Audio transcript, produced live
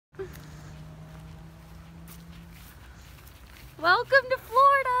Welcome to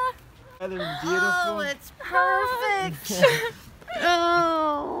Florida. Beautiful. Oh, it's perfect.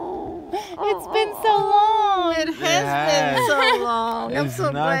 It's been so long. It has been so long. I'm It's so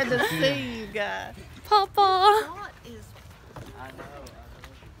nice glad to to see see you guys. Papa. What is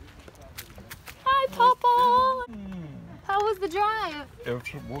Hi, Papa. How was the drive? It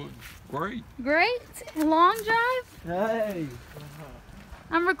was great. Great. Long drive? Hey.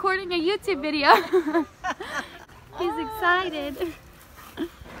 I'm recording a YouTube video. He's excited.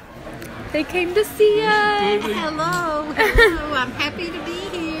 They came to see us. Hello, hello. I'm happy to be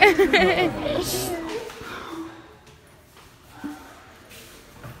here.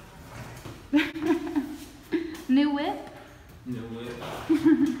 New whip? New whip.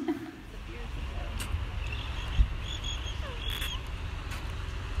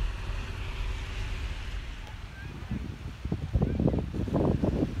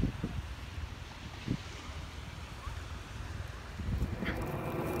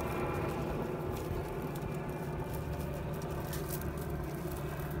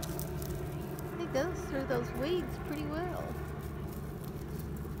 He goes through those weeds pretty well.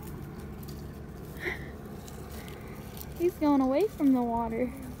 He's going away from the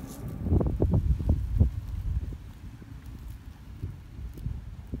water.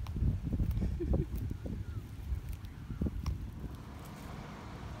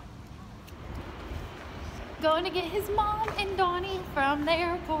 Going to get his mom and Donnie from the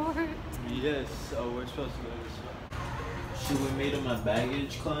airport. Yes, so we're supposed to go this way. Should we meet him at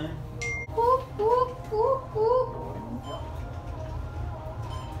baggage claim? Whoop, whoop, whoop, whoop.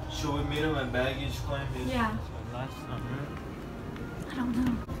 Should we meet him at baggage claim? Yeah. Last number. I don't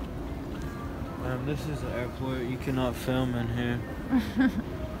know. This is the airport. You cannot film in here.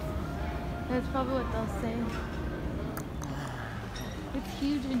 That's probably what they'll say. It's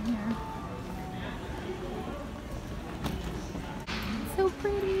huge in here. It's so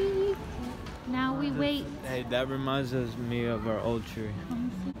pretty. Now we wait. Hey, that reminds me of our old tree.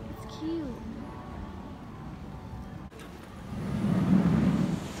 It's cute.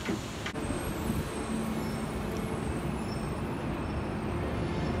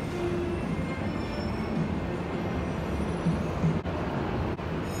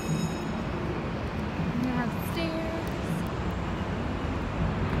 We have stairs.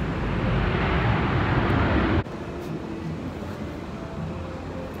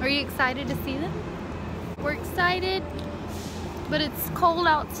 Are you excited to see them? We're excited, but it's cold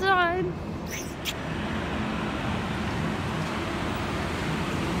outside.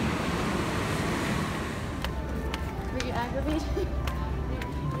 Are you aggravated?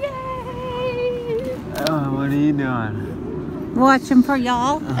 Yay! Oh, what are you doing? Watching for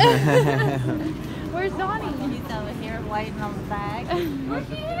y'all. Where's Donnie? He's over here waiting on the bag. We're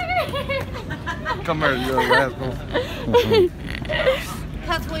here! Come here, you rascal.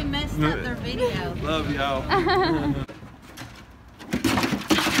 Because we messed up their video. Love y'all.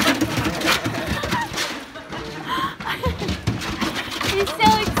 He's so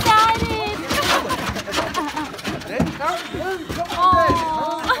excited!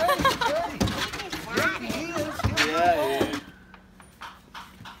 Yeah.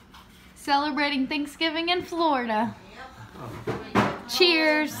 Celebrating Thanksgiving in Florida.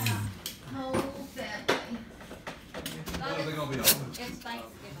 Cheers!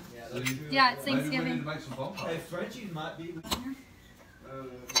 Yeah, it's Thanksgiving. Hey, Frenchie might be.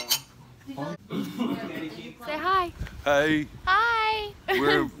 Say hi. Hey, Hi.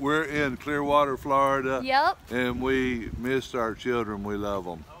 we're in Clearwater, Florida, Yep. and we missed our children. We love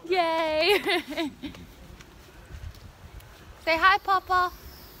them. Yay. Say hi, Papa.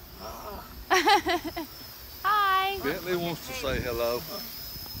 Hi. Bentley wants to say hello.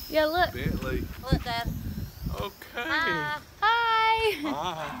 Yeah, look. Bentley. Look, Dad. Okay. Hi.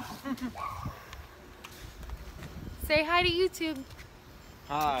 Bye. Say hi to YouTube.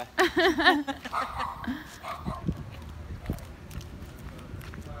 Hi.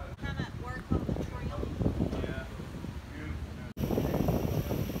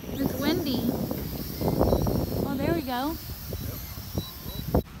 It's windy. Oh, there we go.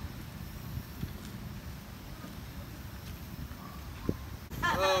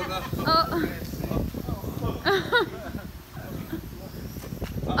 Oh, no. Oh.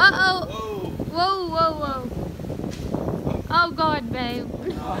 Uh-oh. Whoa, whoa, whoa. Oh, God, babe.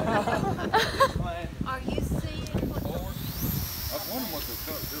 Are you seeing what I was wondering what the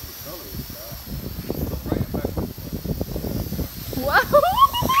different color is. So bring it back this Whoa.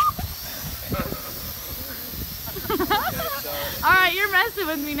 All right, you're messing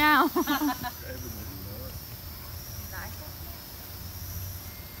with me now.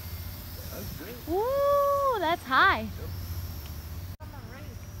 Ooh, that's high.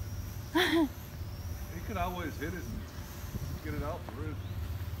 He could always hit it and get it off the roof.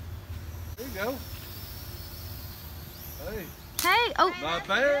 There you go. Hey. Hey, oh, Not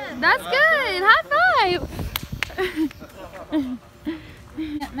bad. that's Not good. bad. High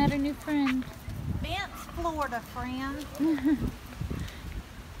five. Met a new friend. Bent's Florida friend. Come here,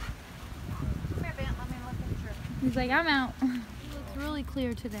 Bent. Let me look at your. He's like, I'm out. It looks really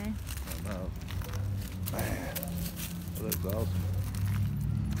clear today. I know. Man, that looks awesome.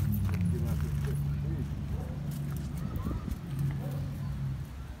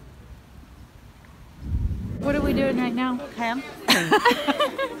 What are we doing right now? Camp.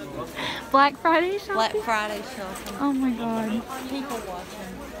 Black Friday shopping? Black Friday shopping. Oh my god. People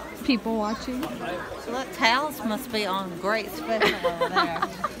watching. People watching. Look, towels must be on great special over there.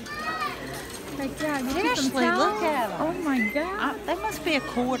 Like, yeah, get you some Seriously, towels. look at them. Oh my god. They must be a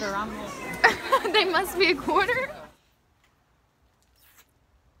quarter. I'm looking. They must be a quarter.